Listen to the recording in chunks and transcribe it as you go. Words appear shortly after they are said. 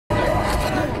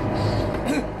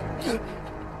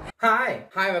Hi,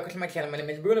 welcome to my channel. My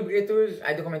name is Bruno, Britos.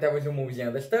 I do commentary with movies and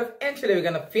other stuff. And today we're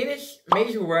gonna finish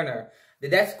Mazerunner, the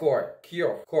death core. Tracy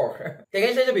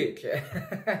is a bitch.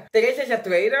 Tracy is a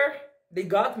traitor. They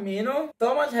got Mino.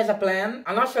 Thomas has a plan.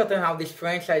 I'm not certain how this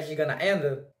franchise is gonna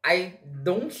end. I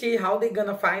don't see how they're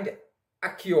gonna find a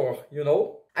cure, you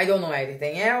know? I don't know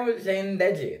anything else, and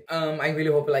that's it. I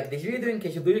really hope you like this video. In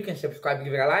case you do, you can subscribe,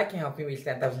 give it a like, and help me reach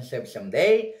 10,000 subs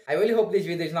someday. I really hope this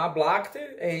video is not blocked,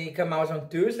 and it comes out on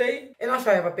Tuesday. And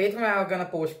also I have a Patreon where I'm gonna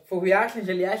post full reactions,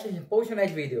 reactions, and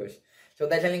post-night videos. So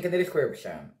there's a link in the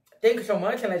description. Thank you so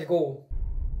much, and let's go.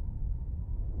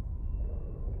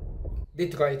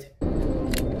 Detroit.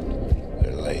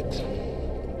 They're late.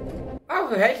 Oh,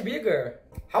 her head's bigger.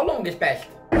 How long is past?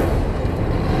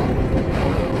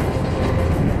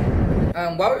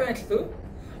 What are we going to do?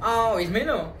 Oh, it's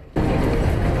Mino.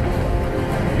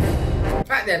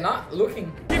 Ah, they're not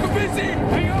looking. Keep it busy!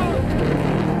 Hang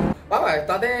on! Wow, I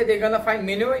thought they're gonna find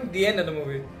Mino in the end of the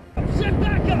movie. Set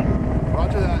back up!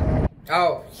 Roger that.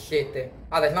 Oh, shit.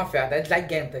 Oh, that's not fair. That's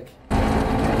gigantic.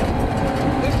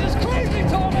 This is crazy,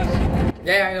 Thomas!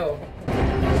 Yeah, I know.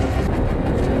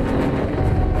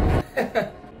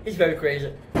 He's very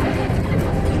crazy.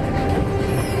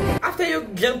 After you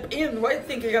jump in, what do you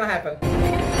think is gonna happen?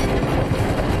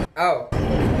 Oh.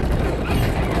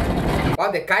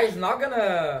 Wow, the car is not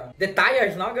gonna... The tire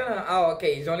is not gonna... Oh,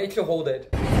 okay, it's only to hold it.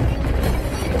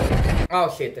 Oh,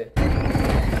 shit.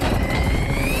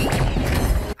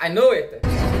 I knew it.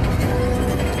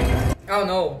 Oh,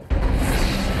 no.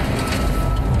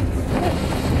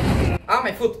 Ah,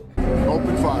 my foot.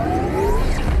 Open fire.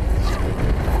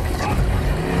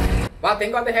 Wow,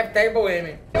 thank God they have terrible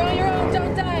aiming. You're on your own,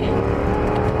 don't die!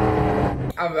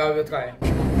 I will try.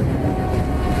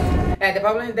 Yeah, the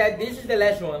problem is that this is the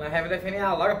last one. I have a feeling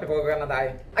a lot of people are gonna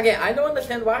die. Again, I don't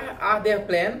understand what are their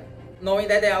plan, knowing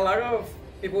that there are a lot of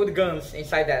people with guns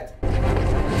inside that.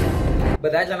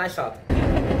 But that's a nice shot.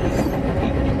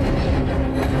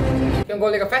 Can go a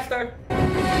little faster.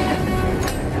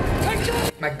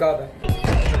 My God.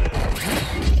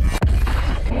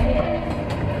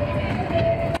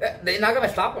 They're not gonna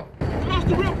stop him. Lost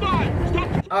the real fire! Stop!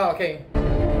 Oh, okay.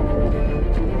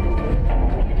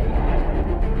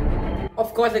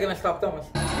 Of course they're gonna stop Thomas.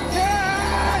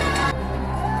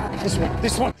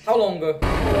 This one. How long?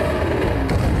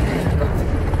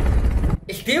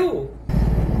 Still?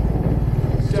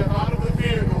 Step out of the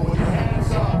vehicle with your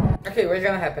hands up. Okay, what's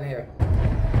gonna happen here?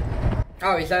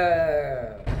 Oh, it's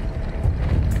a...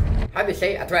 How do you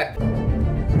say? A trap.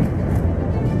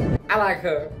 I like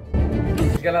her.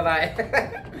 She's gonna die.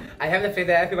 I have the feeling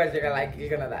that everybody's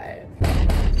gonna die.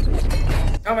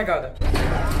 Oh my God.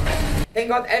 Thank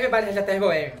God everybody has a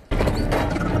terrible aim.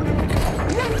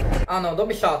 Oh no, don't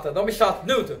be shot. Don't be shot.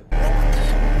 Newt.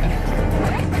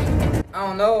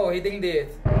 Oh no, he didn't do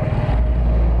it.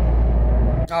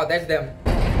 Oh, that's them.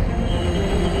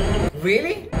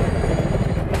 Really?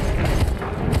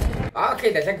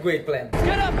 Okay, that's a great plan.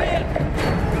 Get up, man!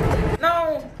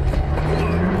 No!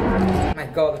 My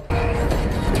God.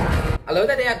 I love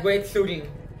that they are great shooting,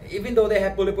 even though they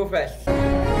have bulletproof vests.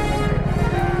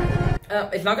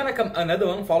 It's not gonna come another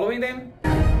one following them.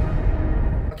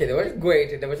 Okay, that was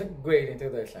great. That was a great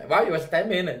introduction. Wow, it was 10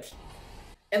 minutes.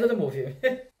 End of the movie.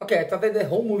 Okay, I thought that the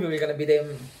whole movie was gonna be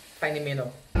them finding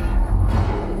Mino.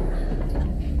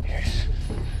 Yes.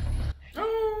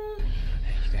 Oh,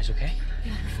 You guys okay?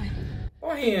 Yeah, we're fine.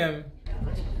 for him.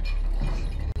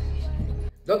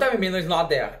 Don't tell me Mino is not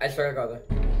there. I swear to God.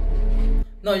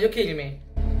 No, you're kidding me.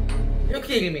 You're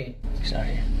kidding me. He's not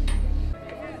here.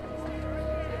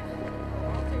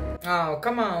 Oh,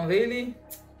 come on, really?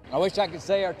 I wish I could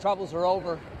say our troubles are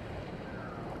over.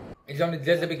 It's only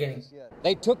just the beginning.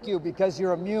 They took you because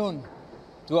you're immune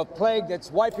to a plague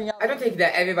that's wiping out. I don't think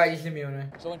that everybody's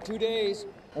immune. So in 2 days,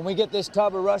 when we get this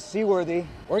tub of rust seaworthy,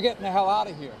 we're getting the hell out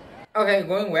of here. Okay,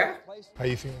 going where? How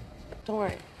you feeling? Don't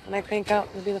worry. When I crank out,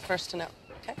 you'll be the first to know,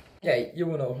 okay? Yeah, you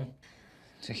will know.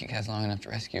 Took you guys long enough to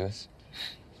rescue us.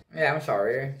 Yeah, I'm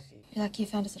sorry. You're lucky you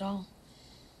found us at all.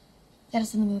 They had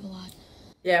us in the move a lot.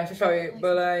 Yeah, I'm so sorry,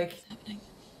 but like... What's happening?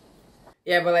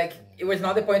 Yeah, but like, it was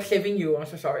not the point saving you. I'm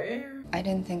so sorry. I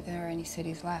didn't think there were any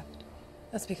cities left.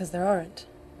 That's because there aren't.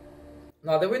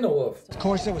 Not that we know of. Of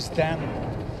course it was them.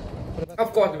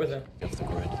 Of course it was him. Off the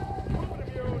grid.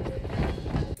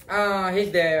 Ah,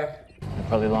 he's there.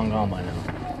 Probably long gone by now.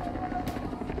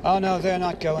 Oh no, they're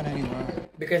not going anywhere.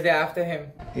 Because they're after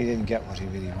him. He didn't get what he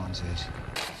really wanted.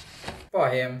 For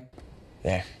him.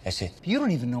 There, that's it. You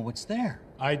don't even know what's there.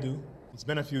 I do. It's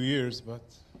been a few years, but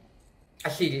I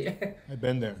see it. I've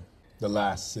been there. The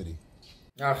last city.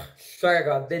 Oh, sorry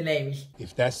God, the names.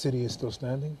 If that city is still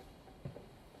standing,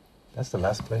 That's the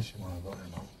last place you want to go,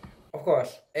 you know. Of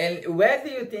course. And where do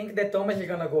you think that Thomas is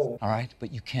gonna go? All right,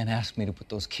 but you can't ask me to put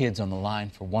those kids on the line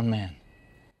for one man.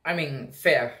 I mean,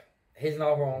 fair. He's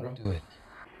not wrong. Do it.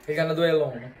 He's gonna do it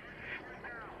alone.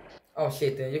 Oh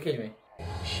shit, you kidding me?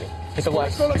 Shit. Hit the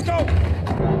lights. Let's go!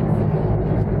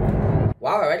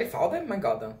 Wow, I already found him? My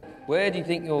god. Where do you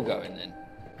think you're going then?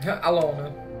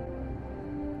 Alone.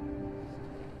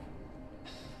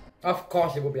 Of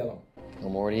course he will be alone.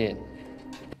 I'm already in.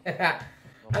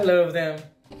 I love them.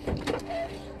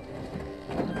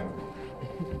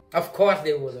 Of course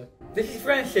they would. This is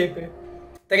friendship.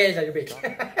 Teresa, you bitch.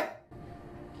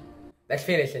 Let's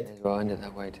finish it. Well, I ended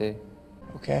that way too.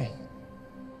 Okay.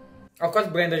 Of course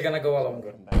Brenda's gonna go along.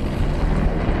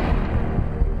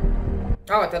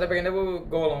 Oh, I thought Brenda will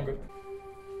go along.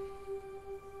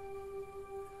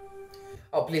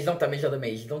 Oh, please don't tell me you're the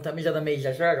mage. Don't tell me you're the mage,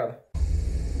 I swear God.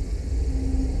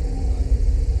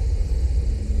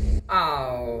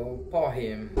 Oh, poor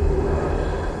him.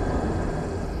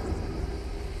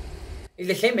 It's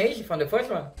the same age from the first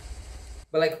one.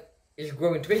 But like, it's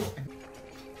growing twist.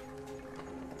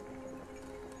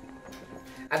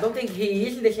 I don't think he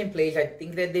is in the same place. I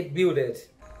think that they built it.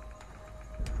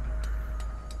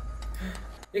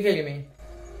 You're kidding me.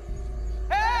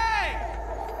 Hey!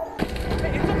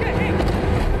 Hey, it's okay, hey!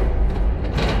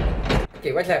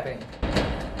 Okay, what's happening?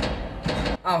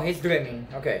 Oh, he's dreaming.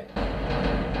 Okay.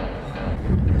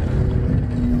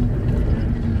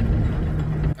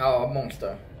 Oh, a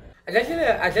monster. I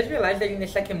just realized that in the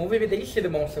second movie we didn't see the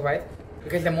monster, right?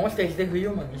 Because the monster is the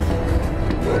humans.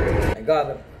 My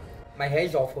god. My hair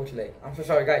is awful today. I'm so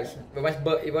sorry, guys. It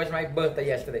was my birthday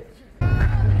yesterday.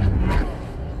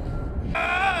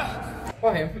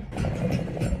 For him.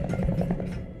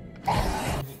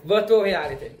 Virtual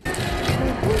reality.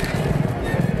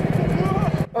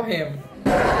 For him.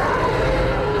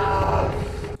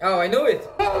 Oh, I knew it.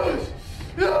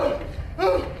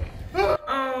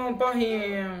 Oh, for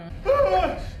him.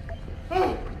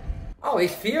 Oh,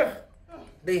 it's fear.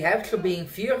 They have to be in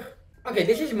fear. Okay,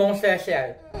 this is Monster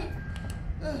SI.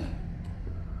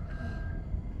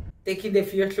 Taking the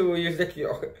fear to use the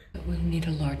cure. We'll need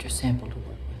a larger sample to work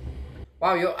with.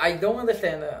 Wow, I don't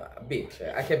understand a bit.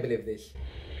 I can't believe this.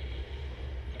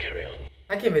 Carry on.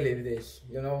 I can't believe this,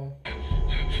 you know.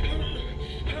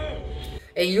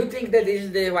 And you think that this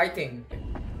is the right thing?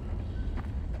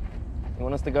 You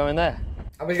want us to go in there?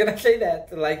 I was gonna say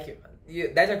that, like,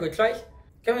 that's a good choice.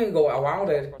 Can we go around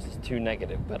it? It's too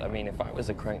negative, but I mean, if I was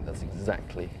a crank, that's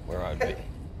exactly where I'd be.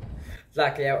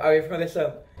 Exactly, away from the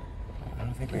sun. I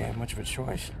don't think we have much of a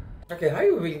choice. Okay, how are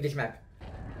you reading this map?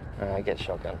 I get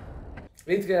shotgun.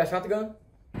 We need to get a shotgun?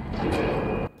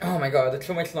 Oh my god, that's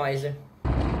too much noise.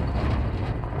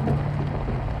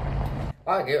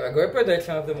 Wow, a great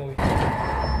production of the movie.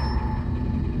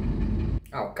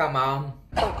 Oh, come on.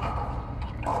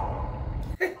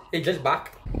 He just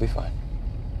back. We'll be fine.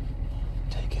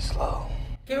 Take it slow.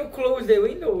 Can you close the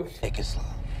windows? Take it slow.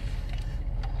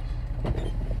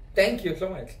 Thank you so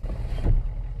much.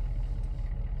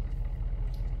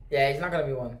 Yeah, it's not gonna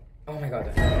be one. Oh my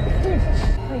god.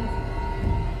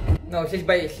 No, she's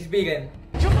vegan.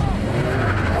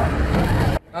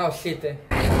 Oh shit.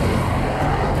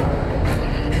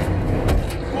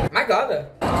 My god.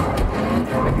 Oh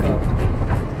my god.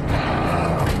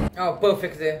 Oh,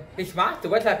 perfect. He's smart.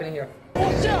 What's happening here?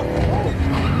 Oh no.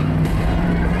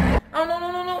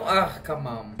 Ah, come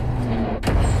on.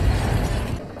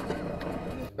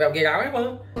 Well, get out,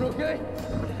 man. Okay.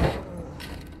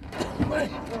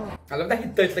 I love that he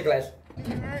touched the glass.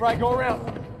 Right, go around.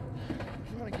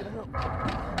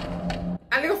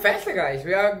 A little faster, guys.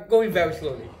 We are going very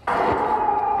slowly.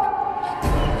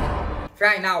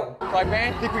 Try now. Right,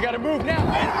 man. Think we gotta move now.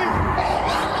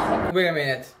 Wait a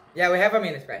minute. Yeah, we have a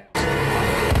minute, right?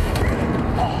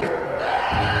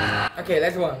 Okay,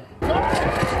 let's go.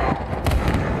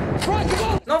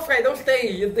 No, Fred, don't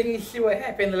stay. You didn't see what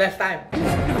happened the last time.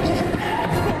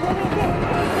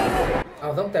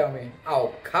 Oh, don't tell me.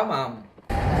 Oh, come on.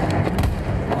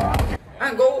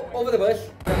 And go over the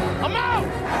bus. I'm out!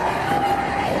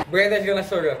 Brenda's gonna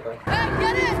show up. Hey,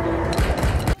 get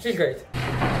it! She's great.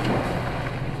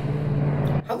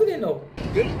 How do they know?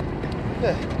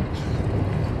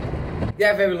 They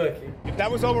are very lucky. If that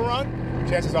was overrun,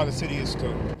 chances are the city is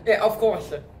too. Yeah, of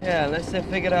course. Yeah, unless they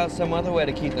figured out some other way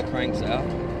to keep the cranks out.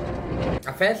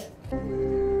 A fence?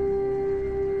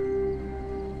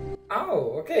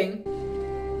 Oh, okay.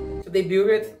 So they built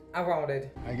it around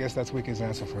it. I guess that's Wiccan's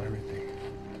answer for everything.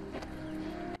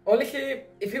 Honestly,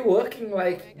 if you're working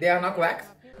like they are not correct.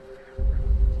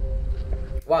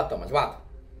 What, Thomas? What?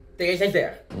 Teresa is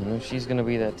there. You know, she's gonna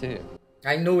be there too.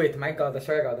 I knew it, my god, I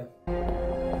swear to god.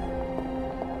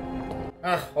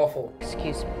 Ugh, awful.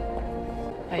 Excuse me.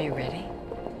 Are you ready?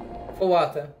 For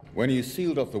what? When you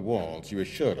sealed off the walls, you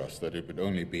assured us that it would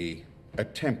only be a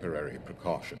temporary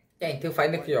precaution. Yeah, until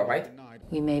find the cure, right?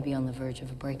 We may be on the verge of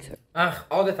a breakthrough. Ugh,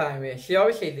 all the time, yeah. She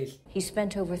always says this. He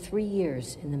spent over 3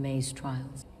 years in the maze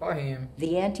trials. For him.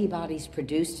 The antibodies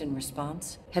produced in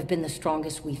response have been the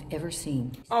strongest we've ever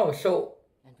seen. Oh, so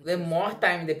the more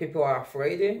time the people are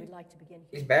afraid,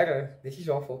 it's better. This is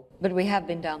awful. But we have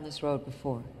been down this road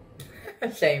before.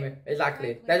 Same,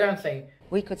 exactly. That's what I'm saying.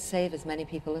 We could save as many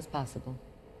people as possible.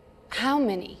 How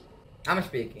many? I'm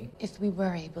speaking. If we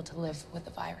were able to live with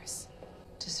the virus,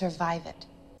 to survive it.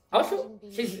 Also,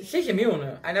 she's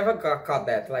immune. I never caught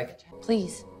that. Like,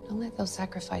 please, don't let those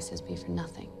sacrifices be for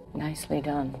nothing. Nicely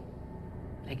done.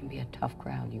 They can be a tough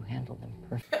crowd. You handle them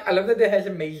perfectly. I love that there has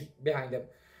a maze behind them.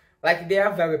 Like, they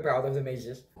are very proud of the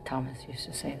mazes. Thomas used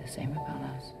to say the same about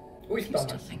us. Who is You Thomas?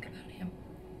 still think about him?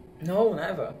 No,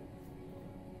 never.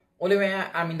 Only when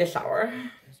I'm in the shower.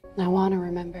 I want to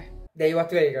remember. There you are,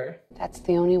 traitor. That's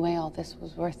the only way all this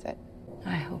was worth it.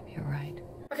 I hope you're right.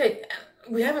 Okay,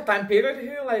 we have a time period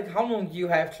here. Like, how long do you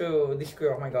have to this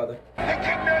cure? Oh my god.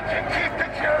 Thinking they can keep the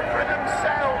cure for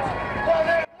themselves. Well,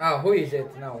 then Oh, who is it?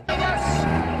 No.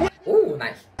 Ooh,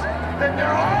 nice. they're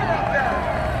all of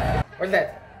them. What's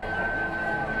that?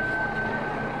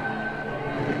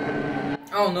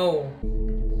 Oh no.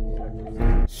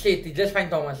 Shit, he just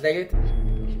find Thomas. Dang it.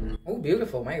 Oh,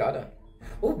 beautiful. My god.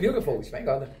 Oh, beautiful. My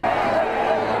god.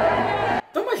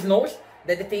 Thomas knows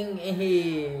that the thing in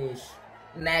his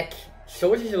neck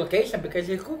shows his location because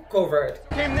he could cover it.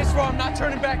 Came this far, I'm not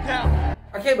turning back now.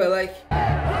 Okay, but like...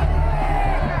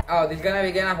 Oh, there's gonna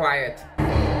be a riot.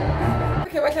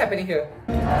 Okay, what's happening here?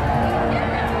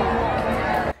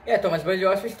 Yeah, Thomas, but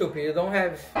you're also stupid. You don't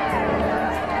have...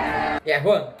 Yeah,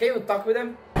 Juan, can you talk with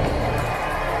them?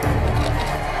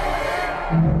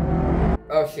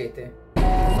 Oh shit.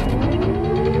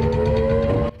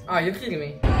 Oh, you're kidding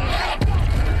me.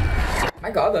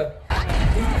 My god.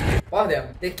 Wow,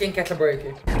 them. They can't catch a break.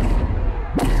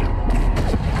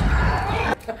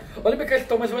 Only because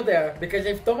Thomas was there. Because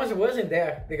if Thomas wasn't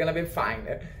there, they're gonna be fine.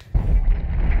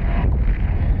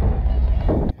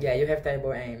 Yeah, you have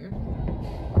terrible aim.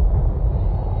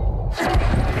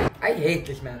 I hate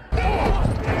this man.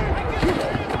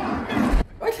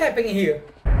 What's happening here?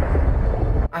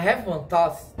 I have one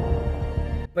thought,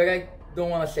 but I don't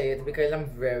want to say it because I'm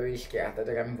very scared that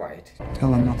I'm right.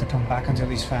 Tell him not to come back until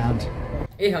he's found.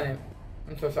 Hey honey,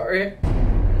 I'm so sorry.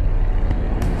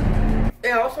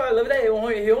 Yeah, also I love that he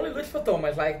only looks for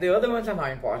Thomas, like the other ones are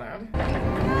not important.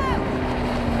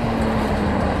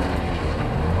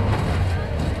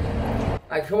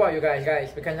 Like, who are you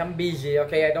guys? Because I'm busy,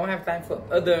 okay? I don't have time for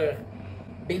other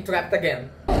being trapped again.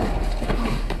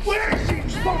 Where is he?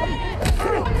 I'm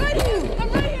right here! I'm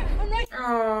right here! I'm right here!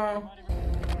 Oh.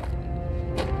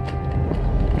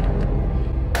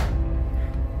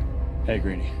 Hey,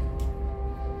 Greenie.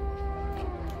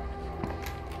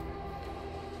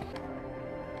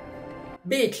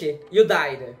 Bitch, you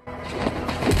died.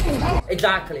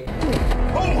 Exactly.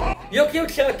 You killed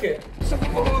Chuck.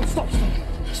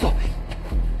 Stop.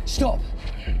 Stop.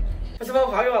 First of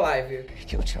all, how are you alive? He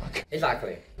killed Chuck.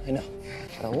 Exactly. I know.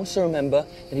 But I also remember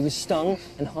that he was stung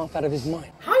and half out of his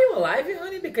mind. How are you alive,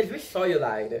 honey? Because we saw you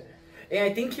died. And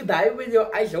I think you died with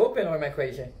your eyes open, or am I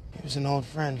crazy? He was an old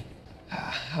friend.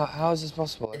 How is this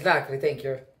possible? Exactly, thank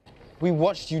you. We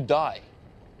watched you die.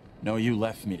 No, you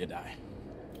left me to die.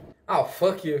 Oh,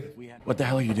 fuck you. What the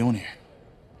hell are you doing here?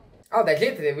 Oh, that's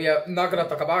it. We are not gonna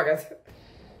talk about it.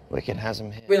 Wicked has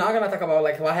him here. We're not gonna talk about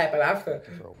like what happened after.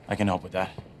 I can help with that.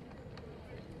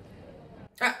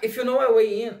 If you know a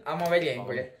way in, I'm already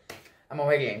angry.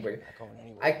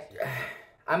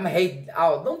 I'm hate.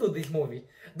 Oh, don't do this movie.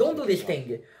 Don't do this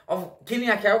thing of killing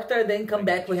a character then come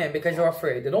back with him because you're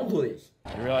afraid. Don't do this.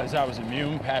 You realize I was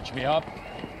immune, patched me up,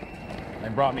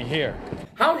 and brought me here.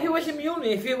 How he was immune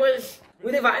if he was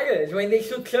with the virus when they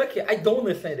shoot Chuck? I don't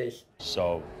understand this.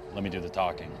 So, let me do the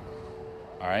talking.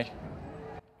 Alright?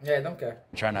 Yeah, I don't care.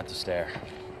 Try not to stare.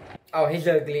 Oh, he's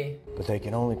ugly. But they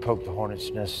can only poke the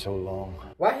hornet's nest so long.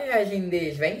 What he has in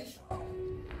these veins?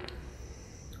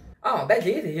 Oh, that's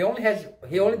it. He only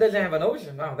doesn't have a nose?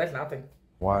 No, that's nothing.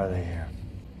 Why are they here?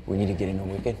 We need to get into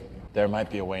Wicked. There might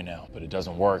be a way now, but it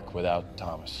doesn't work without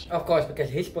Thomas. Of course,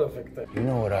 because he's perfect. You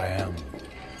know what I am.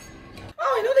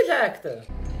 Oh, I know this actor.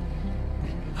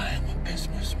 I am a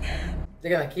businessman.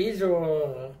 They're gonna kiss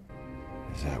or...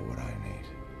 Is that what I need?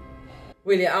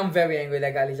 Really, I'm very angry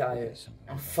that guy is out here.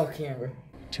 I'm fucking angry.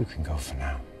 Two can go for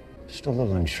now. Just a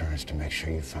little insurance to make sure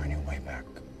you find your way back.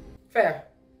 Fair.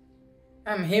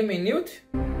 I'm him and Newt.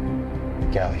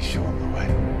 Galley, show him the way.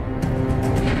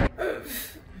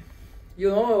 You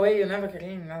know a way you never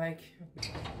came. I like.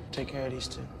 Take care of these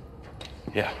two.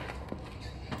 Yeah.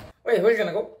 Wait, where's he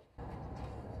gonna go?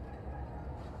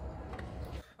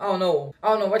 Oh no.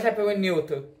 Oh no, what happened with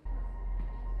Newt?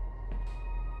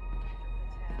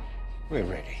 We're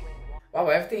ready. Wow,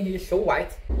 everything here is so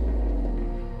white.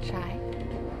 Try.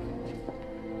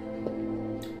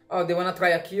 Oh, they wanna try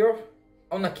a cure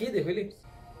on a kid, really?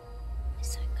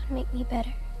 Is that gonna make me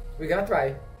better? We're gonna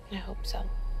try. I hope so.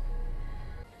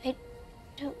 I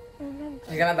don't remember.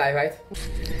 He's gonna die, right?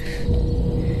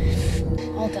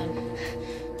 All done.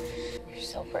 You're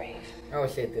so brave. Oh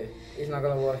shit, it's not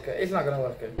gonna work. It's not gonna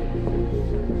work.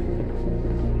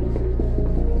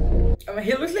 I mean,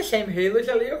 he looks the same. He looks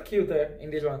a little cuter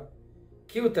in this one.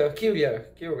 Cuter.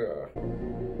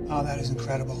 Oh, that is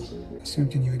incredible. Soon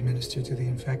can you administer to the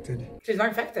infected? She's not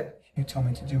infected. You told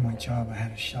me to do my job. I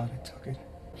had a shot. I took it.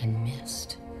 And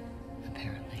missed,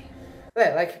 apparently.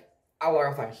 Yeah, like a lot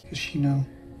of times. Does she know?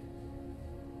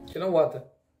 You know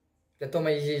what? The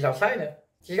Thomas is outside.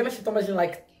 She's gonna see Thomas in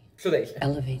like 2 days.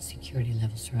 Elevate security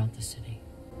levels throughout the city.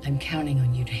 I'm counting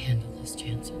on you to handle this,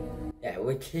 Jansen. Yeah,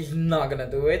 which he's not gonna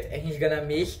do it, and he's gonna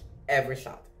miss every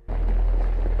shot.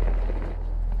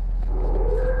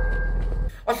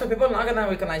 Also, people are not gonna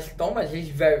recognize Thomas. He's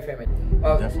very famous.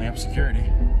 Definitely up security.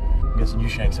 I'm guessing you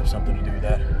Shanks have something to do with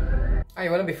that. Oh,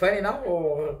 you wanna be funny now?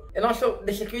 Or... And also,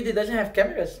 the security doesn't have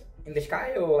cameras in the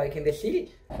sky or like in the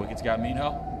city. Wicked's got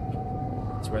Mino.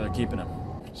 That's where they're keeping him.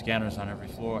 Scanners on every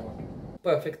floor.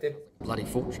 Perfect. Bloody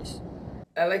fortress.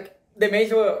 Like, the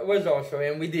maze was also,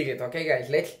 and we did it, okay guys?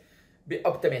 Let's be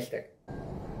optimistic.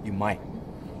 You might.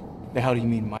 The hell do you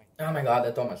mean might? Oh my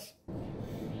god, Thomas.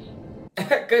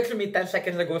 Cut to me 10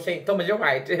 seconds ago saying, Thomas, you're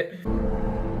right.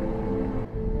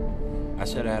 I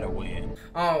said I had a way in.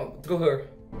 Oh, through her.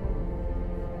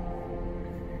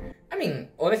 I mean,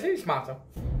 honestly, smarter.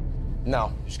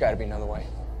 No, there's gotta be another way.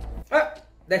 Ah,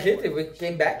 that's it, we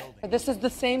came back. This is the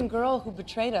same girl who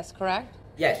betrayed us, correct?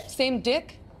 Yes. Same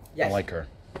dick? Yes. I like her.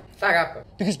 Sarah.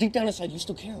 Because deep down inside, you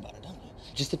still care about her, don't you?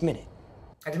 Just admit it.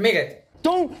 Admit it.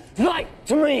 Don't lie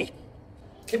to me!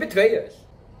 He betrayed us.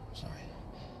 Sorry.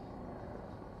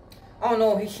 Oh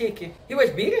no, he's sick. He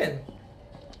was beaten.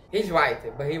 He's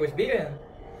right, but he was beaten.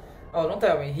 Oh, don't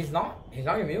tell me, he's not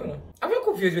immune. I'm very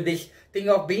confused with this thing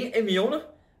of being immune,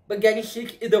 but getting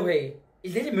sick either way.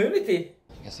 Is this immunity?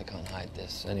 I guess I can't hide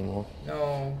this anymore.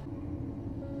 No.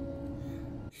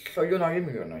 So you're not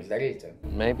immune, is that it?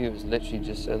 Maybe it was literally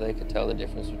just so they could tell the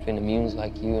difference between immunes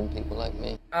like you and people like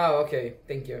me. Oh, okay,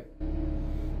 thank you.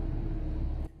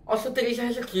 Also, Teresa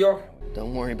has a cure.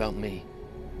 Don't worry about me.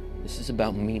 This is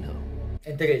about Mino.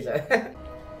 And Teresa.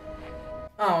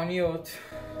 Oh, Newt.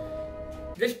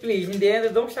 Just please, in the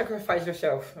end, don't sacrifice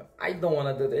yourself. I don't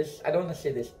wanna do this. I don't wanna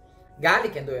see this.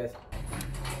 Gali can do it.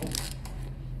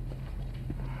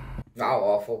 Wow,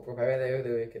 awful. Prepare the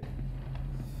wicked.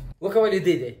 Look at what you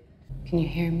did. Can you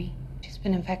hear me? She's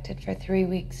been infected for 3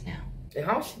 weeks now.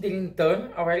 How she didn't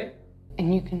turn already?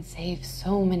 And you can save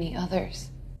so many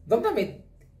others. Don't tell me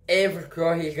every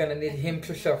cure he's gonna need him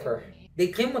to suffer. They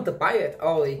came with the pilot.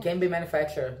 Oh, he can be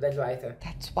manufactured. That's right.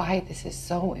 That's why this is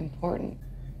so important.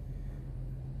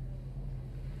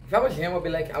 If I was him, I'd be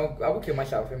like, I would kill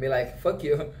myself and be like, fuck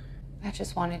you. I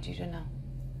just wanted you to know.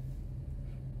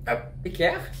 Be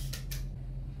careful.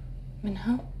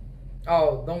 Minho?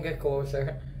 Oh, don't get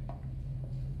closer.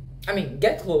 I mean,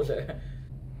 get closer.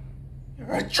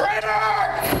 You're a traitor!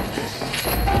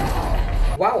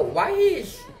 Wow, why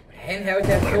is handheld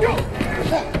that so...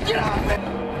 Get off!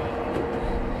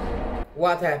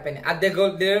 What happened? The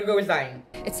little girl is dying.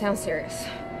 It sounds serious.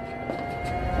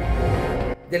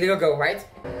 The little girl, right?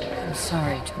 I'm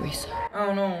sorry, Teresa.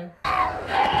 Oh no.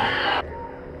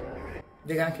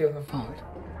 They're gonna kill her. Fault.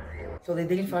 So they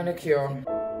didn't find a cure.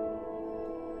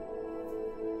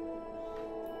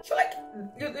 So like,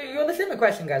 you understand my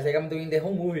question, guys? Like I'm doing the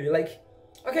whole movie. Like,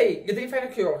 okay, you didn't find a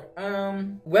cure.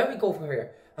 Where we go from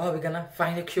here? Oh, we're gonna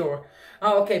find a cure.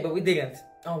 Oh, okay, but we didn't.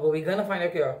 Oh, but we're gonna find a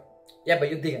cure. Yeah, but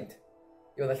you didn't.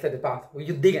 You understand the part? Well,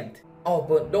 you didn't. Oh,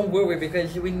 but don't worry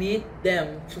because we need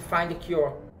them to find a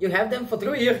cure. You have them for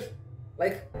 3 years.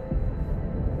 Like,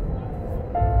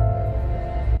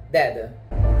 dead.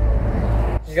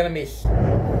 She's gonna miss.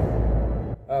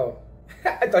 Oh,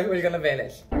 I thought she was gonna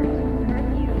vanish.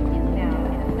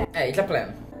 Hey, it's a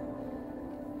plan.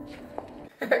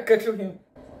 Cut to him.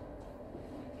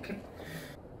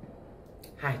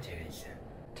 Hi, Teresa.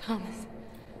 Thomas.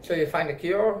 So you find a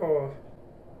cure or?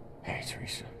 Hey,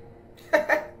 Teresa.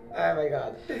 Oh my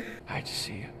god. I hate to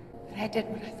see you. But I did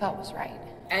what I thought was right.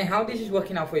 And how this is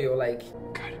working out for you, like...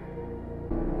 Good.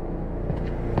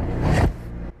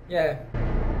 Yeah.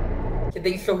 He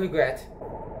didn't show regret.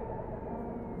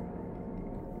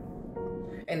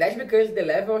 And that's because the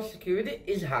level of security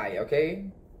is high, okay?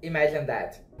 Imagine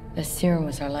that. The serum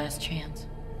was our last chance.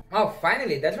 Oh,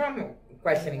 finally, that's what I'm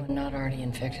questioning. We're not already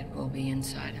infected, we'll be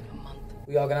inside of a month.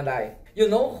 We all gonna die. You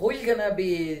know who is gonna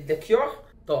be the cure?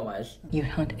 Thomas. You'd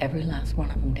hunt every last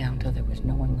one of them down till there was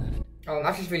no one left. Oh,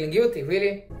 now she's feeling guilty,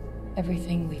 really?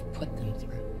 Everything we've put them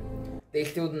through. They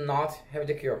still do not have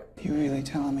the cure. You really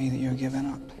telling me that you're giving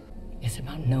up? It's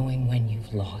about knowing when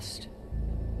you've lost.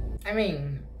 I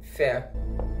mean, fair.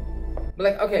 But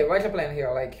like, okay, what's your plan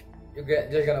here? Like, you're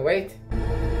just gonna wait?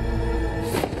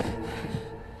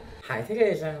 Hi,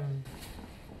 Teresa.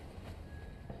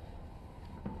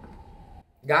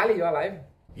 Gali, you're alive?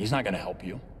 He's not gonna help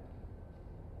you.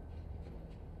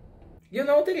 You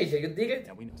know, Teresa, you did it.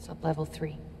 Sub-level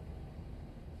 3.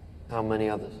 How many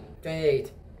others?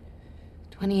 28.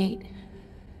 28.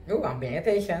 Ooh, I'm paying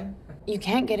attention. You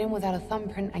can't get in without a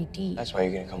thumbprint ID. That's why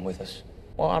you're gonna come with us.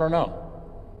 Well, I don't know.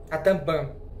 A thumb.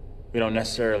 We don't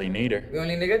necessarily need her. We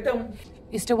only need a thumb.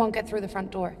 You still won't get through the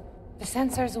front door. The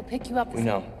sensors will pick you up. We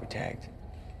know. We're tagged.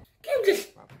 Can you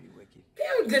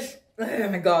just... Oh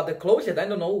my god, the closet, I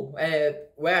don't know.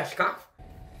 Wear a scarf?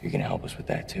 You're gonna help us with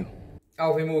that too.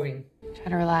 Oh, we're moving.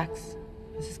 Try to relax.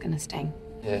 This is gonna sting.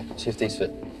 Yeah, see if these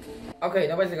fit. Okay,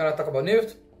 nobody's gonna talk about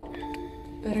Newt.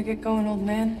 Better get going, old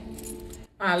man.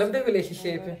 I love the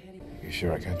relationship. You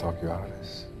sure I can't talk you out of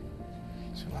this?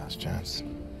 It's your last chance.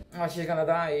 Oh, she's gonna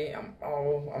die.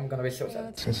 I'm gonna be so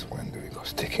sad. Since when do we go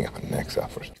sticking our necks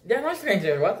out for? They're not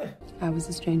strangers, what? I was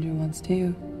a stranger once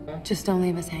too. Just don't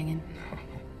leave us hanging.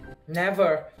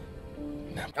 Never.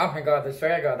 Oh my god, I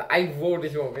swear to god, I vote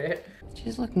this over.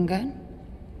 She's looking good.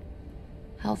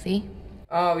 Healthy.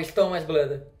 Oh, we stole my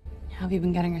blood. How have you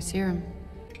been getting her serum?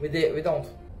 We don't.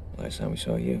 Last time we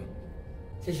saw you.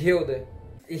 She's healed.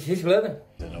 Is his blood?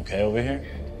 Is it okay over here?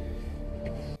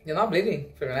 You're not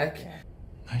bleeding for your neck.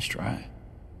 Nice try.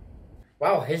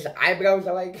 Wow, his eyebrows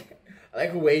are like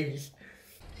waves.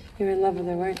 You were in love with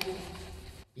her, weren't you?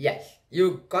 Yes.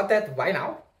 You got that right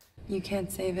now? You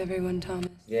can't save everyone, Thomas.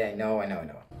 Yeah, I know.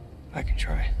 I can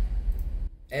try.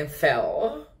 And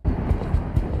fell.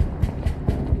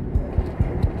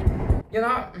 You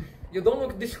know, you don't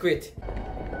look discreet.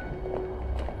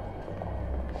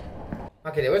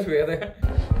 Okay, that was weird.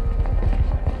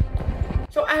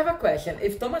 So I have a question.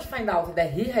 If Thomas find out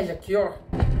that he has a cure,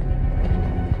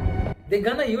 they're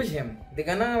gonna use him. They're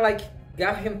gonna like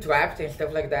get him trapped and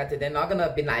stuff like that. They're not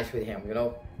gonna be nice with him, you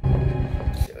know?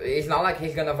 It's not like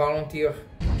he's gonna volunteer.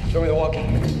 Show me the walkie.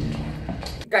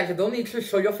 Guys, you don't need to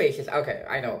show your faces. Okay,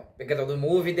 I know. Because of the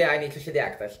movie there, I need to see the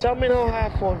actors. Tell me no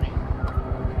half for me.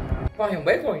 For him,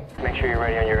 wait for him. Make sure you're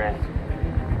ready on your end.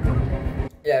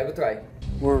 Yeah, we'll try.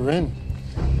 We're in.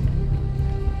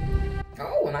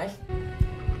 Oh, nice.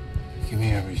 Give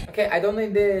me everything. Okay, I don't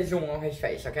need the zoom on his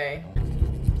face, okay?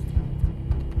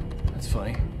 That's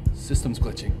funny. System's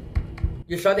glitching.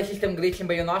 You saw the system glitching,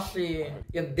 but you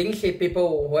didn't see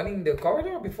people running the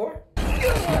corridor before?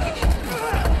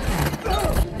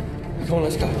 Come on,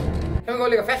 let's go. Can we go a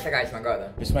little faster, guys? My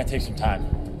god. This might take some time.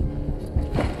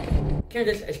 Can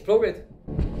you just explode it?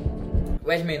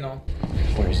 Where's Mino?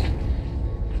 Where is he?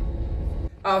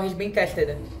 Oh, he's being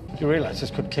tested. You realize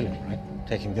this could kill him, right?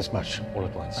 Taking this much all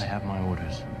at once. I have my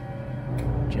orders.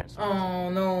 Yes. Oh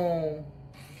no.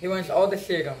 He wants all the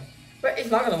serum. But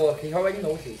it's not gonna work, he already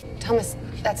knows it. Thomas,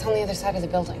 that's on the other side of the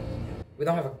building. We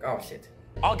don't have a... Oh shit.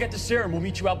 I'll get the serum, we'll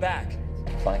meet you out back.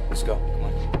 Fine, let's go. Come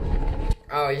on.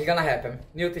 Oh, it's gonna happen.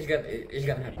 Newt is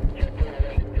gonna happen.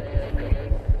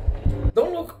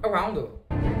 Don't look around though.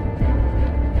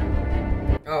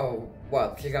 Oh,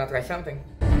 what? She's gonna try something?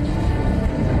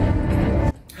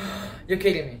 You're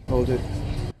kidding me. Hold it.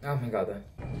 Oh my god.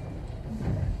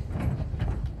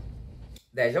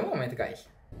 There's a moment, guys.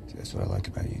 That's what I like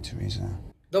about you, Teresa.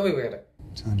 Don't be weird.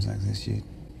 Times like this, you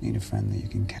need a friend that you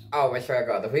can count. Oh, I swear to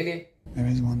god, really? There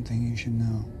is one thing you should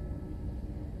know.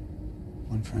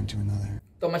 One friend to another.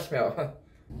 Thomas smell.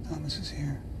 Thomas is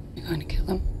here. You're going to kill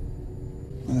him?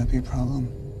 Will that be a problem?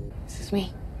 This is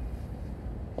me.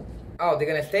 Oh, they're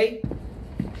gonna stay?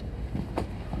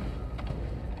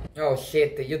 Oh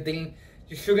shit,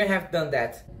 you shouldn't have done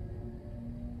that.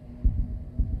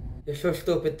 You're so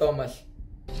stupid, Thomas.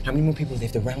 How many more people do they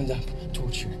have to round up,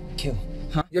 torture, kill?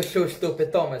 Huh? You're so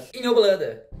stupid, Thomas. In your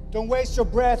blood. Don't waste your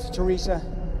breath, Teresa.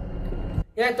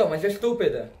 Yeah, Thomas, you're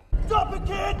stupid. Stop it,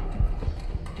 kid!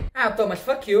 Ah, Thomas,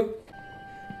 fuck you.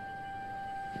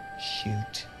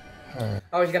 Shoot her.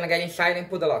 I was gonna get inside and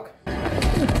put the lock.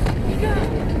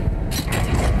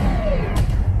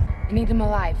 I need him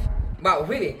alive. Wow,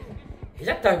 really? He's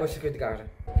a terrible security guard.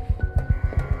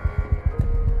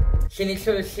 She needs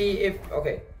to see if...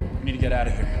 Okay. We need to get out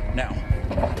of here, now.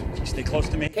 You stay close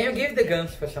to me. Can you give the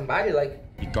guns for somebody, like...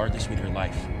 You guard this with your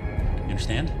life. You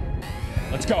understand?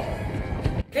 Let's go.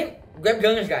 Okay, grab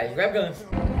guns, guys. Grab guns.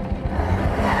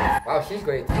 Wow, she's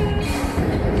great.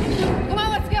 Come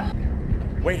on, let's go.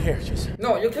 Wait here, just...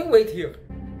 No, you can wait here.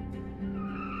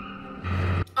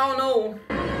 Oh no.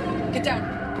 Get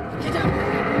down. Get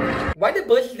down. Why the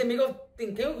bus is in the middle of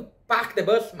thing? Can you park the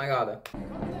bus? My god.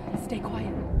 Stay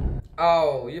quiet.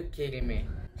 Oh, you're kidding me.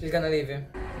 She's gonna leave you.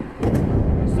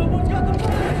 Someone's got the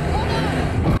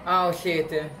bus! Oh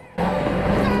shit.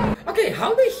 Okay,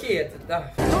 how they see it?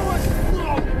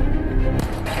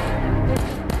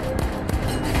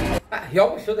 He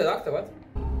almost shot the doctor, what?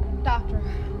 Doctor,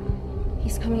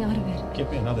 he's coming out of it. Give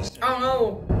me another step. Oh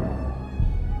no!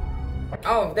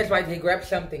 Oh, that's right, he grabbed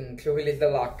something to release the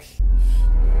locks.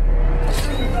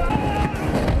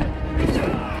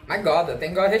 My god,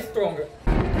 thank god he's stronger.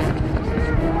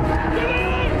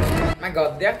 My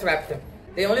god, they're trapped.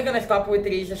 They're only gonna stop with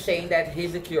Teresa saying that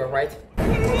he's the cure, right?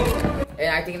 And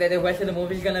I think that the rest of the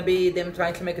movie is gonna be them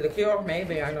trying to make the cure,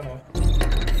 maybe, I don't know.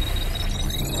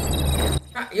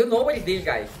 Ah, you know what it is,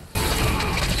 guys.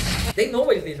 They know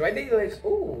what it is, right? They like,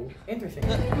 ooh, interesting.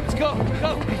 Let's go,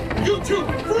 go. You two,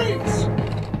 freeze!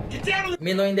 Get down!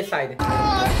 Mino in the side.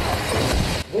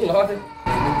 Oh lord.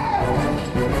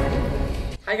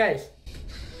 Hi guys.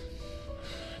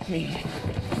 Me.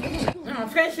 Oh,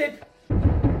 friendship.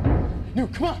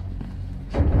 Newt, come on.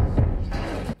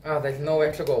 Oh, there's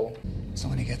nowhere to go.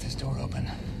 Somebody get this door open.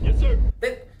 Yes, sir.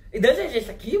 It doesn't just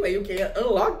a key where you can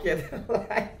unlock it.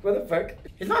 Like, what the fuck?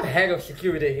 He's not head of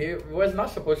security. He was not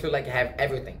supposed to like have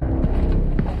everything.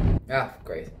 Ah,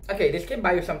 great. Okay, this can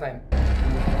buy you some time.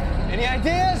 Any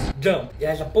ideas? Jump. He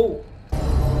has a pool.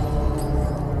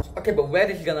 Okay, but where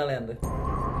is he gonna land?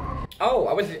 Oh,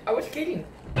 I was kidding.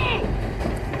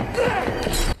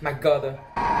 My god.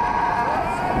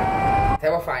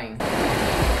 Terrifying.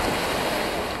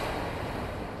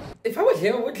 If I was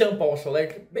him, I would jump also,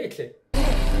 like, bitch.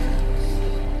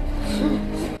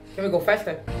 Can we go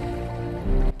faster?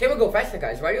 Can we go faster,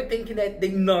 guys? Why are you thinking that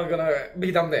they're not gonna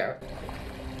be down there?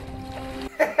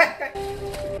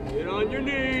 Get on your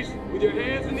knees with your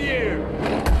hands in the air.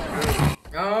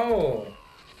 Oh.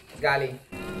 Golly.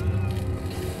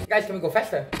 Guys, can we go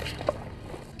faster?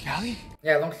 Callie?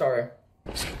 Yeah, long story.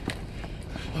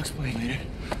 I'll explain later.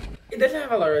 It doesn't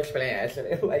have a lot of explanation.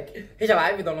 Like, he's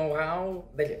alive, we don't know how.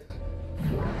 That's it.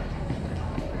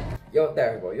 Yo,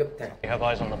 there we go. Yo, there. We have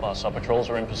eyes on the bus. Our patrols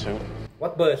are in pursuit.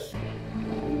 What bus?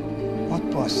 What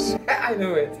bus? I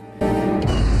knew it.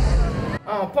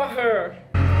 Oh, poor her.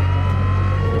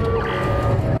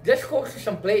 Just go to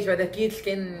some place where the kids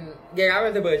can get out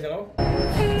of the bus, you know?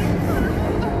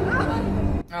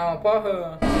 Oh, poor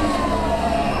her.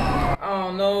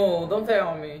 Oh no, don't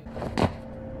tell me.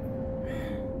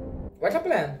 What's the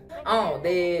plan? Oh,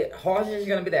 the horse is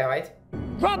gonna be there, right?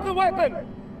 Drop the weapon!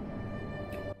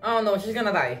 Oh no, she's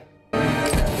gonna die.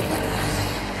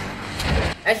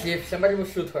 As if somebody will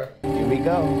shoot her. Here we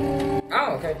go.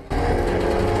 Oh, okay.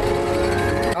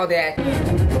 Oh, that.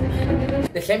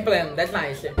 The same plan, that's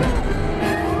nice.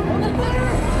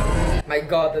 My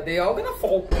god, they all gonna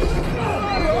fall.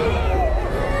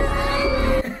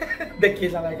 The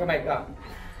kids are like, oh my god.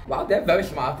 Wow, they're very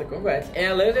smart, congrats. And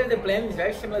I love that the plan is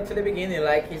very similar to the beginning,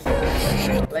 like he's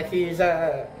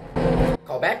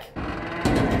callback.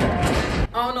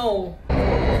 Oh no!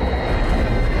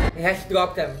 He has to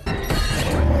drop them.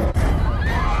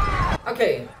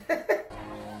 Okay.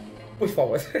 Push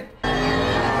forward.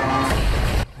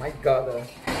 My god.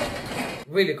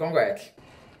 Really, congrats.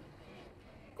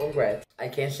 Congrats. I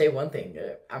can say one thing.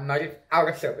 I'm not out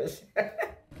of service.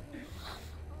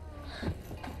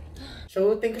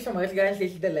 So thank you so much, guys.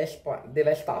 This is the last part, the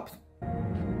last stop.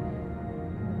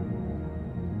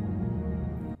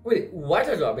 Wait, what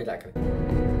a job exactly?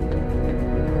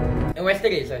 And where's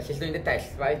Teresa? She's doing the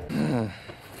test, right?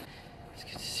 It's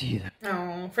good to see you then.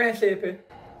 Oh, friendship.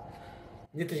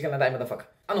 Newt is gonna die, motherfucker.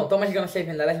 Oh no, Thomas is gonna save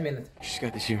him in the last minute. She's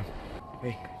got this here.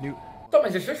 Hey, Newt.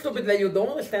 Thomas, you're so stupid that you don't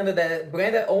understand that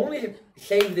Brenda only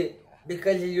saved it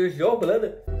because you used your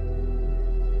blood.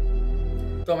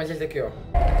 Thomas is the cure.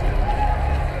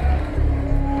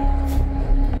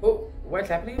 Oh, what's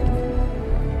happening?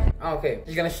 Oh, okay,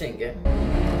 he's gonna sing, yeah?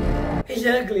 He's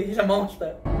ugly, he's a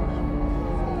monster.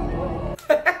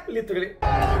 Literally. All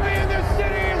of me in this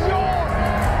city is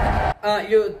yours!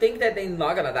 You think that they're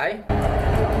not gonna die?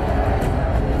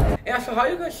 Yeah, so how are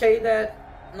you gonna say that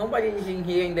nobody is in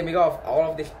here in the middle of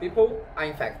all of these people are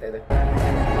infected?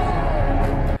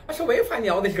 So Also, where are you finding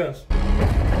all these guns?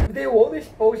 They were always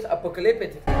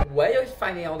post-apocalyptic. Where are you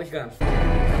finding all these guns?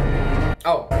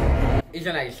 Oh, it's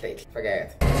United States.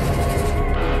 Forget it.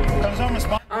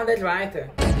 Oh, that's right.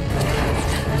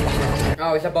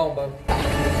 Oh, it's a bomb.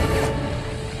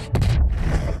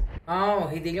 Oh,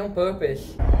 he did it on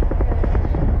purpose.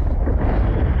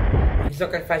 He's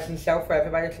sacrificing himself for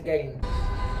everybody to get in.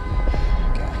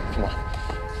 Okay, come on.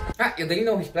 Ah, you didn't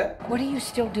know his plan? What are you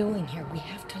still doing here? We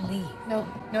have to leave. No,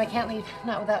 I can't leave.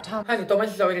 Not without Tom. Honey,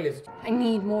 Thomas is already lived. I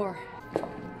need more.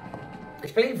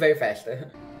 Explain very fast.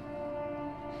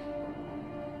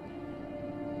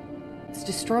 It's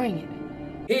destroying it.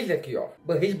 He's the cure,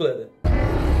 but his blood.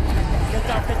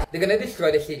 They're gonna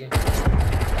destroy the city.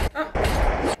 Ah,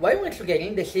 why want to get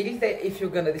in the city if you're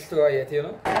gonna destroy it, you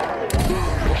know?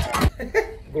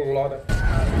 Good lord.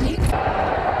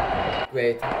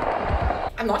 Great.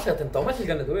 I'm not certain Thomas is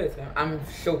gonna do it. I'm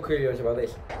so curious about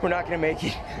this. We're not gonna make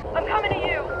it. I'm coming to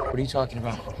you. What are you talking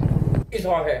about? It's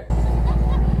Jorge.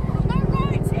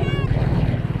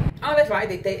 Oh, that's right.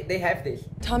 They have this.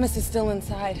 Thomas is still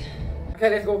inside. Okay,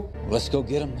 let's go. Let's go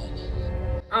get him.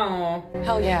 Oh.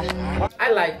 Hell yeah.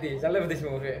 I like this. I love this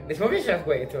movie. This movie is just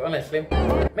great, honestly.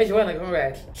 Maze Runner,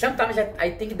 congrats. Sometimes I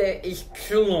think that is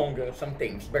too long, some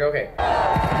things, but okay.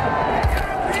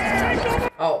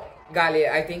 Oh,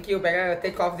 Gali, I think you better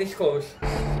take off these clothes.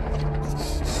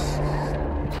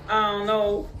 Oh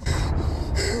no.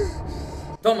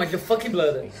 Thomas, your fucking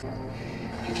blood.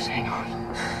 Just hang on.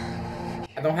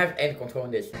 I don't have any control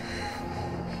on this.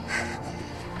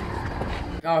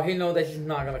 Oh, he knows that he's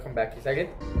not gonna come back, is that it?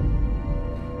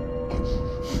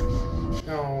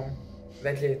 No,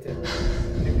 that's it.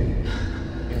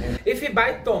 If he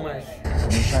bites Thomas.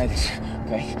 Let me try this,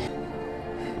 okay?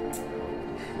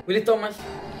 Really, Thomas?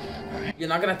 You're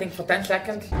not gonna think for 10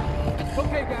 seconds?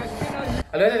 Okay, guys,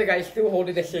 I know that the guy is still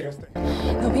holding the cigarette.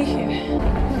 They'll be here.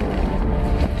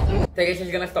 Tracy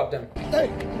is gonna stop them.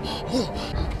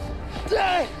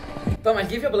 Thomas,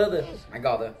 give your blood. I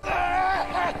got it.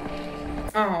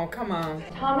 Oh, come on.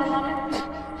 Thomas?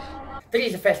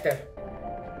 Tracy, faster.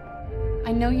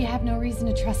 I know you have no reason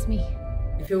to trust me.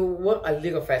 If you were a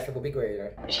little faster, it would be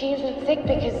greater. She isn't sick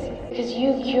because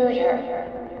you cured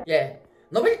her. Yeah.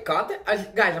 Nobody caught it.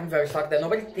 Guys, I'm very shocked that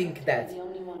nobody think that.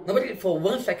 Nobody for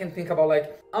 1 second think about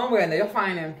like, oh Brenda, you're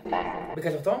fine.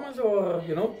 Because of Thomas or,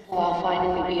 you know? Well, I'll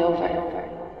finally be over.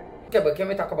 Okay, but can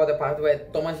we talk about the part where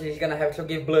Thomas is gonna have to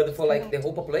give blood for like the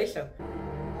whole population?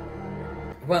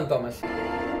 One Thomas.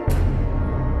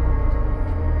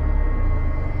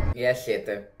 Yeah, shit.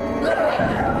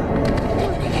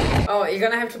 Oh, you're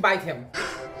gonna have to bite him.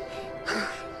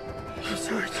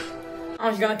 Oh,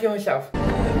 he's gonna kill himself.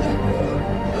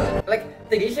 Like,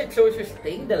 Teresa chose to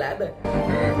stay in the ladder.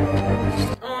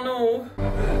 Oh no.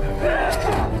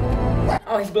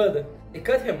 Oh, his blood. They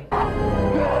cut him.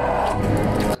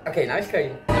 Okay, now he's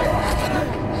cutting.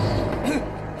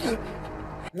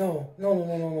 No.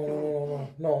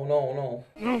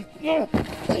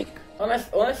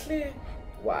 Honestly,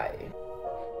 why?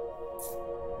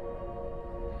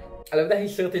 I love that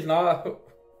his shirt is not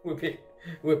whipping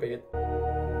it.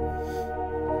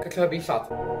 Could have been shot.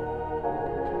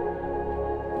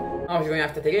 Oh, he's going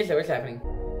after Teresa. What's happening?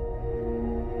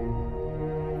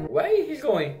 Where he's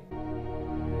going?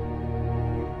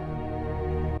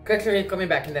 Actually, coming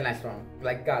back in the next one,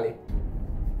 like Gali.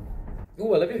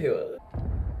 Ooh, I love you here.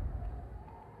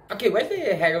 Okay, where's the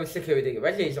head of security?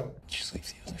 Where's Jason? Just leave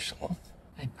the others alone.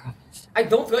 I promise. I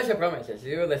don't trust your promises.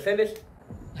 You understand this?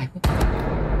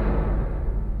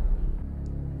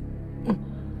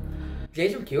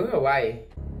 Jason killed her? Why?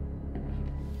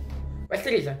 Where's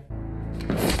Teresa?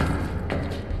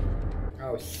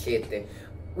 Oh shit.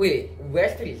 Wait,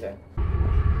 where's Teresa?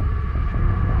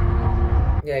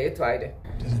 Yeah, you tried it.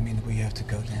 Doesn't mean that we have to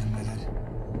go down with it.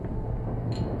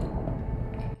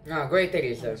 Oh, great,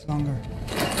 Teresa. Longer.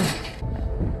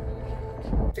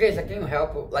 Teresa, can you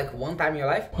help like one time in your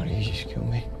life? Why don't you just kill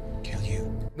me? Kill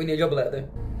you. We need your blood.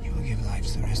 You will give life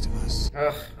to the rest of us.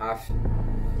 Ugh, off.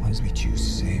 Ones we choose to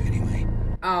save anyway.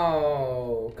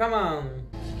 Oh, come on.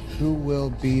 Who will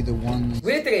be the ones?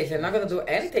 Really, Teresa, not gonna do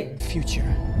anything.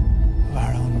 Future of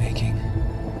our own making.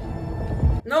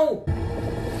 No!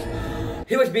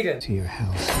 He was bigger. To your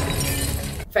house.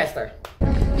 Faster.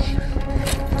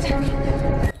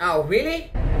 Oh,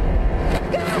 really?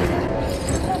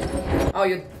 Oh,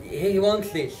 he wants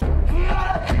this.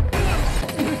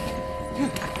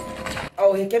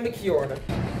 Oh, he can be cured.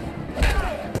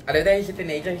 I know that he's a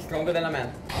teenager, he's stronger than a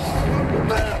man.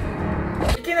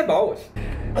 He can balls.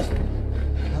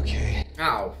 Okay.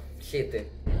 Oh,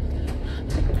 shit.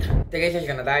 Teresa's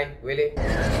gonna die, really?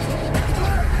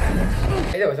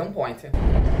 That was on point.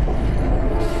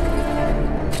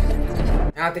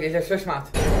 Ah, Teresa, you're so smart.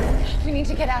 We need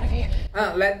to get out of here.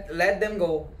 Let them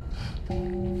go.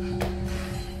 Don't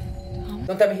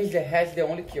tell me he has the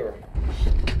only cure.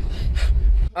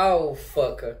 Oh,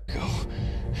 fuck.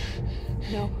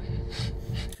 No.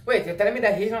 Wait, you're telling me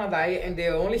that he's gonna die and the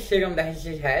only serum that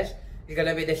he has is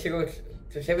gonna be the serum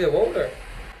to save the world?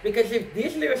 Because if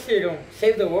this little serum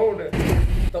saved the world,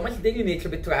 how much did you need to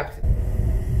be trapped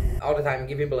all the time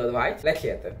giving blood, right? Let's see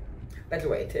it. Let's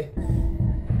wait.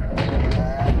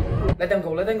 Let them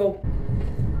go, let them go.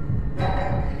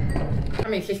 I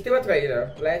mean, she's still a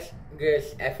traitor. Let's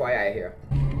just FYI here.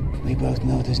 We both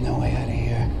know there's no way out of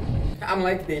here. I'm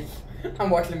like this.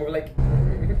 I'm watching the movie like...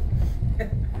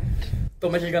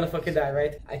 Thomas is gonna fucking die,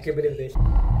 right? I can't believe this.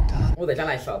 Oh, that's a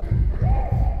nice shot.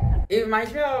 It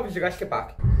reminds me of Jurassic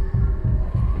Park.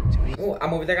 Oh, a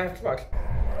movie that I have to watch.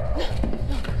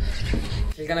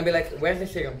 She's gonna be like, where's the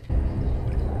serum?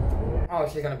 Oh,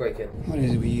 she's gonna break it. What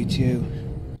is it with you two?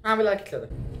 We like each other.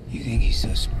 You think he's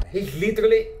so smart? He's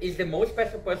literally is the most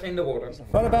special person in the world.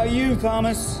 What about you,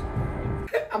 Thomas?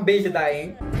 I'm busy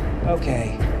dying.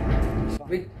 Okay.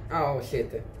 Oh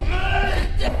shit.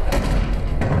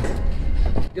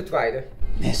 You tried.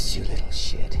 Missed you, little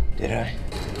shit. Did I?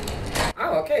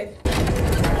 Oh, okay.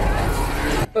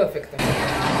 Perfect.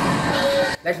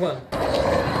 Next one.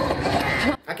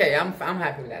 Okay, I'm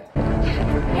happy with that.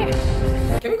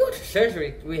 Can we go to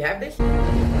surgery? Do we have this?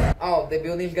 Oh, the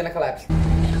building is gonna collapse.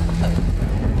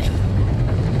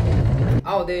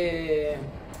 Oh, the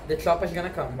chopper's gonna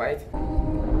come, right?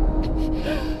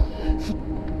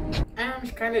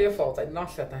 It's kinda your fault. I did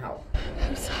not shut the hell.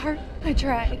 I'm sorry. I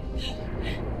tried.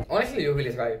 Honestly, you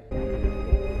really tried.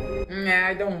 Nah,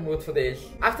 I don't vote for this.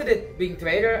 After the being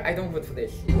traitor, I don't vote for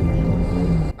this.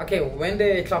 Okay, when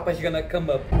the chopper's gonna come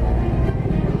up.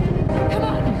 Come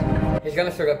on. He's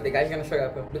gonna show up, the guy's gonna show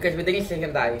up. Because we didn't see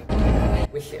him die.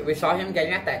 We saw him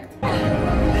getting attacked.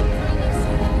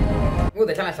 Oh,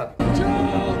 that's a nice shot.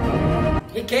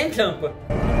 He can't jump.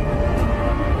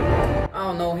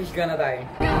 Oh no, he's gonna die.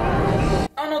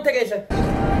 Oh no, Teresa.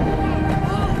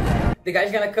 The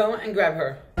guy's gonna come and grab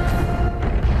her.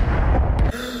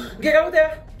 Get out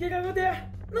there! Get out there!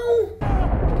 No!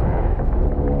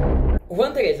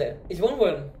 One, Teresa. It's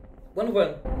 1-1.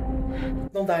 1-1.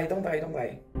 Don't die, don't die, don't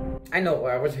die. I know,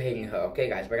 I was hating her, okay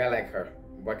guys, but I like her.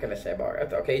 What can I say about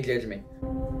it? Okay, judge me.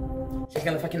 She's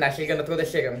gonna fucking die, she's gonna throw the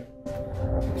serum.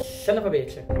 Son of a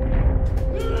bitch.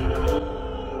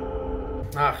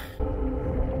 Ah.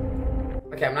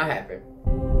 Okay, I'm not happy.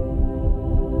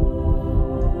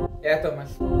 Yeah,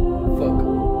 Thomas. Fuck.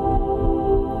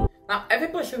 Now, every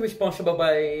person responsible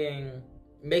by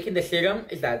making the serum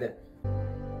is dead.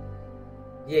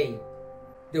 Yay.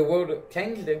 The world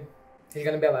changed. He's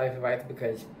gonna be alive, right?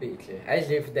 Because, bitch, as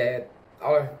if that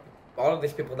all of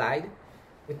these people died.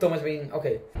 With Thomas being,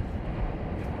 okay.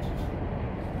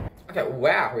 Okay,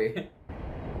 where are we?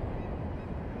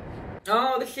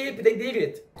 Oh, the ship, they did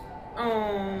it.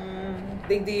 Oh,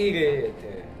 they did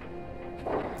it.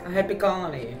 A happy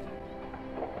colony.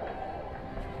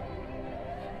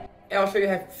 And also you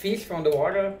have fish from the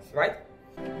water, right?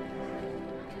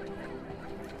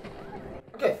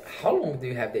 Okay, how long do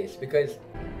you have this? Because...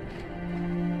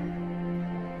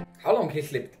 How long he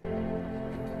slept?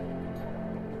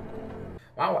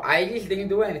 Wow, I just didn't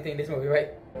do anything in this movie,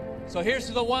 right? So here's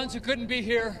to the ones who couldn't be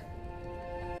here.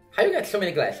 How you get so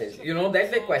many glasses? You know,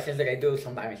 that's the questions that I do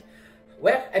sometimes.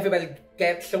 Where everybody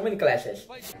gets so many glasses?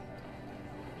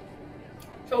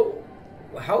 So,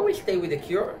 how we stay with the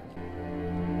cure?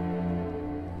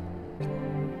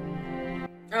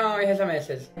 Oh, he has a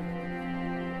message.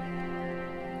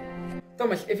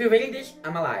 Thomas, if you're reading this,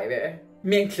 I'm alive.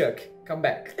 Me and Chuck, come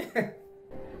back.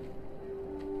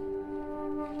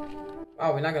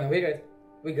 Oh, we're not gonna read it.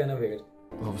 We're gonna read it.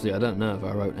 Obviously, I don't know if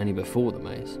I wrote any before the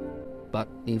maze. But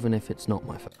even if it's not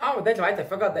my fault. Oh, that's right, I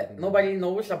forgot that. Nobody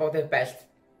knows about their past.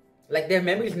 Like, their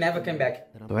memories never came back.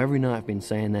 So every night I've been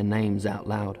saying their names out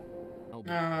loud.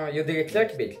 You did a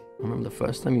Chuck bit. I remember the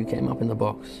first time you came up in the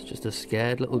box. Just a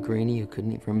scared little greenie who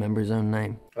couldn't even remember his own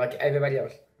name. Like everybody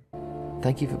else.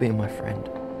 Thank you for being my friend.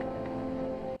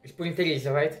 It's putting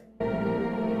Teresa, right?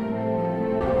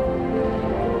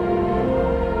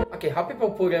 Okay, how people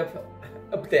put up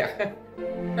there?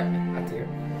 Up here.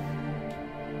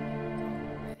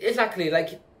 Exactly,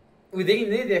 like, we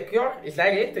didn't need a cure, is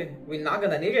that it? We're not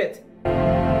gonna need it.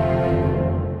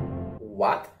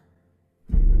 What?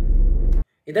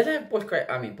 It doesn't have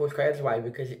post-credits, why?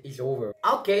 Because it's over.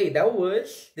 Okay, that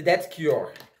was the death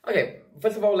cure. Okay,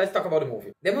 first of all, let's talk about the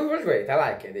movie. The movie was great, I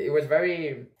like it. It was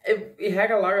very... It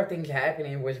had a lot of things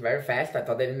happening, it was very fast. I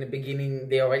thought that in the beginning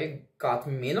they already got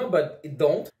me, but it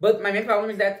don't. But my main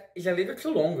problem is that it's a little too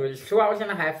long. It's 2 hours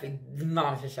and a half, it's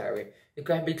not necessary. It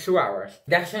could have been 2 hours.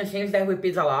 There are some things that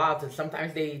repeat a lot.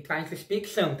 Sometimes they trying to speak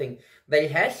something that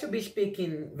it has to be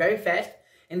speaking very fast,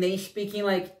 and then speaking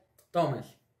like, Thomas,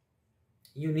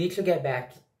 you need to get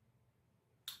back.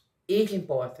 It's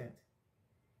important.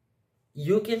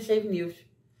 You can save Newt.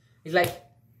 It's like,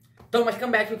 Thomas,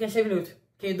 come back, you can save Newt.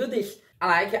 Can you do this? I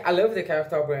like it. I love the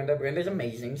character of Brenda. Brenda is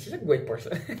amazing. She's a great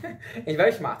person. She's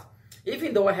very smart.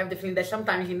 Even though I have the feeling that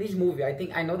sometimes in this movie,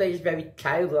 I know that it's very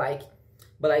childlike,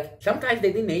 but like, sometimes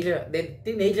the teenager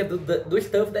do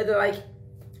stuff that like,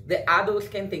 the adults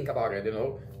can think about it, you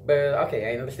know? But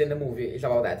okay, I understand the movie is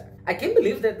about that. I can't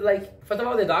believe that, like, first of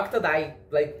all, the doctor died,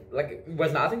 like it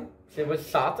was nothing. She was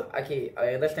shot. Okay,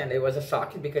 I understand it was a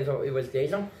shock because it was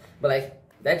Jason, but like,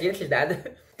 that's it, she's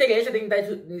dead. Teresa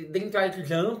didn't try to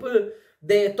jump.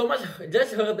 The Thomas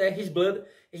just heard that his blood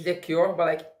is the cure, but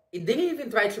like, it didn't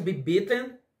even try to be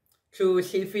beaten to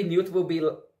see if Newt will be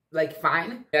like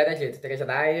fine. Yeah, that's it. Teresa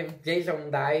died,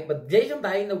 Jason died, but Jason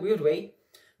died in a weird way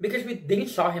because we didn't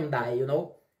saw him die, you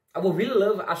know? I would really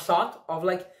love a shot of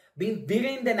like being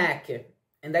beaten in the neck,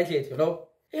 and that's it, you know?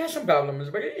 It has some problems,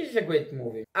 but it is a great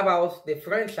movie. About the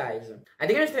franchise, I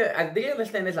didn't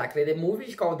understand exactly. The movie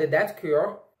is called The Death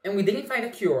Cure, and we didn't find a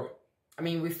cure. I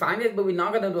mean, we find it, but we're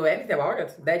not gonna do anything about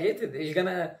it. That's it. It's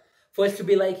gonna, for us to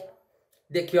be like,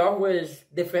 the cure was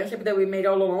the friendship that we made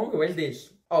all along, was this.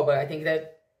 Oh, but I think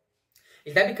that,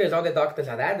 is that because all the doctors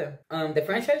are dead? The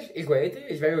franchise is great,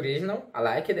 it's very original, I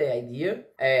like it, the idea.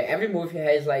 Every movie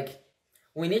has like,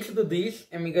 we need to do this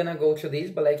and we're gonna go to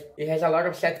this, but like, it has a lot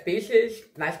of set pieces,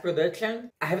 nice production.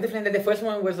 I have the feeling that the first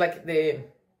one was like a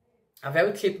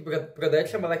very cheap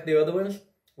production, but like the other ones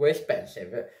were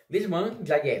expensive. This one,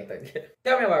 gigantic.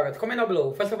 Tell me about it, comment down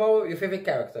below. First of all, your favorite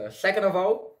character. Second of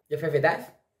all, your favorite death?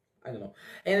 I don't know.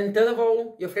 And third of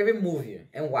all, your favorite movie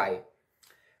and why.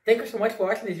 Thank you so much for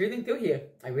watching this video until here.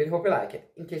 I really hope you like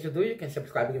it. In case you do, you can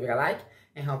subscribe and give it a like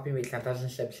and help me reach 10,000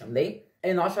 subs someday.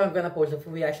 And also, I'm gonna post a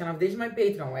full reaction of this on my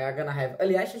Patreon, where I'm gonna have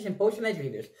early access and post next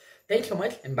videos. Thanks so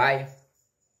much and bye.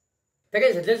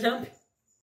 Teresa, just jump.